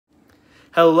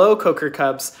Hello, Coker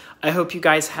Cubs. I hope you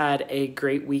guys had a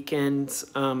great weekend.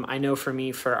 I know for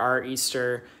me, for our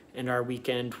Easter and our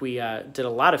weekend, we did a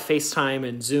lot of FaceTime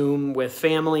and Zoom with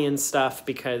family and stuff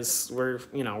because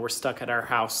we're stuck at our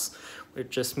house. We're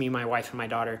just me, my wife, and my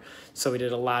daughter. So we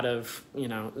did a lot of,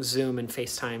 Zoom and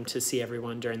FaceTime to see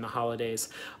everyone during the holidays.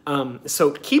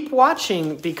 So keep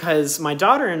watching because my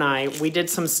daughter and I, we did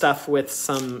some stuff with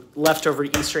some leftover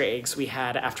Easter eggs we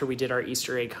had after we did our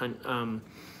Easter egg hunt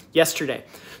yesterday.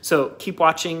 So keep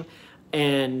watching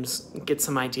and get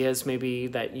some ideas maybe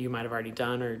that you might have already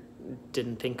done or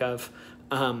didn't think of.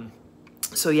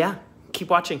 So yeah, keep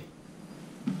watching.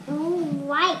 All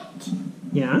right.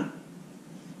 Yeah?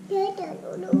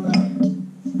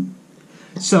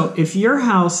 So if your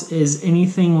house is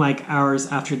anything like ours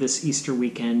after this Easter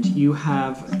weekend, you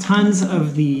have tons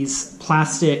of these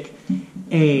plastic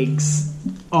eggs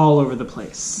all over the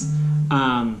place.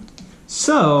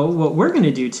 So what we're going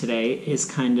to do today is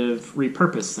kind of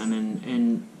repurpose them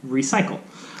and recycle.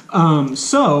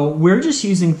 So we're just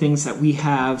using things that we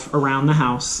have around the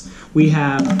house. We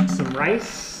have some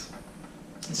rice,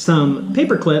 some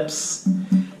paper clips,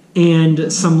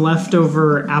 and some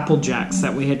leftover Apple Jacks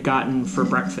that we had gotten for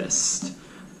breakfast.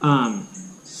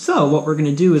 So what we're going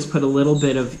to do is put a little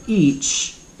bit of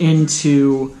each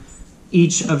into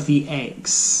each of the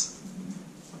eggs.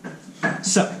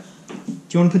 So,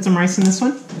 do you want to put some rice in this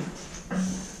one?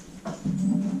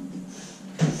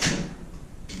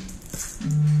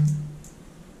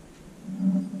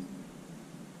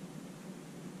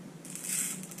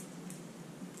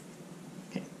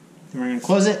 Okay, then we're going to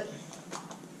close it.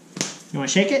 You want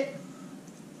to shake it?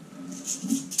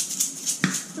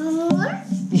 More?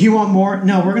 You want more?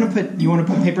 No, we're going to put, you want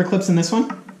to put paper clips in this one?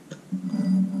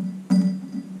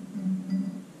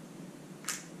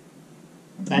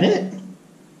 Is that it?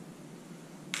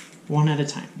 One at a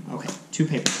time. Okay, 2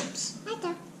 paper clips.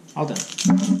 All done. Do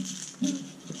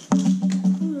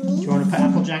you want to put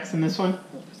Apple Jacks in this one?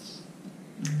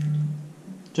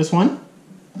 Just one?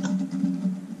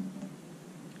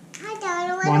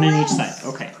 One in each side.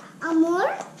 Okay.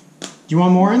 More? Do you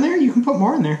want more in there? You can put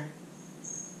more in there.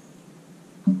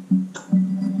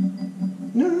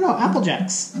 No, Apple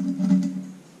Jacks.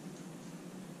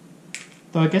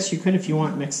 Though I guess you could if you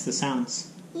want mix the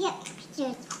sounds. Yeah.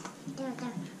 Okay.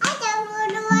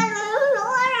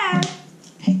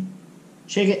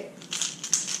 Shake it.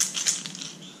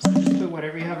 So just put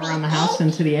whatever you have around the house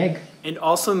into the egg. And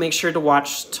also make sure to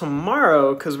watch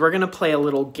tomorrow because we're going to play a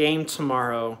little game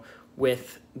tomorrow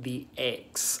with the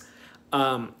eggs.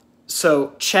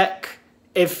 So check,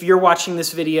 if you're watching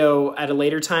this video at a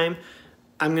later time,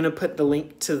 I'm going to put the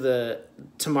link to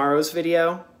tomorrow's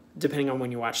video, depending on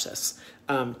when you watch this,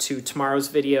 to tomorrow's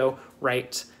video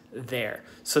right there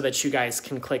so that you guys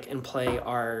can click and play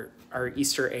our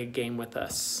Easter egg game with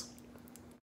us.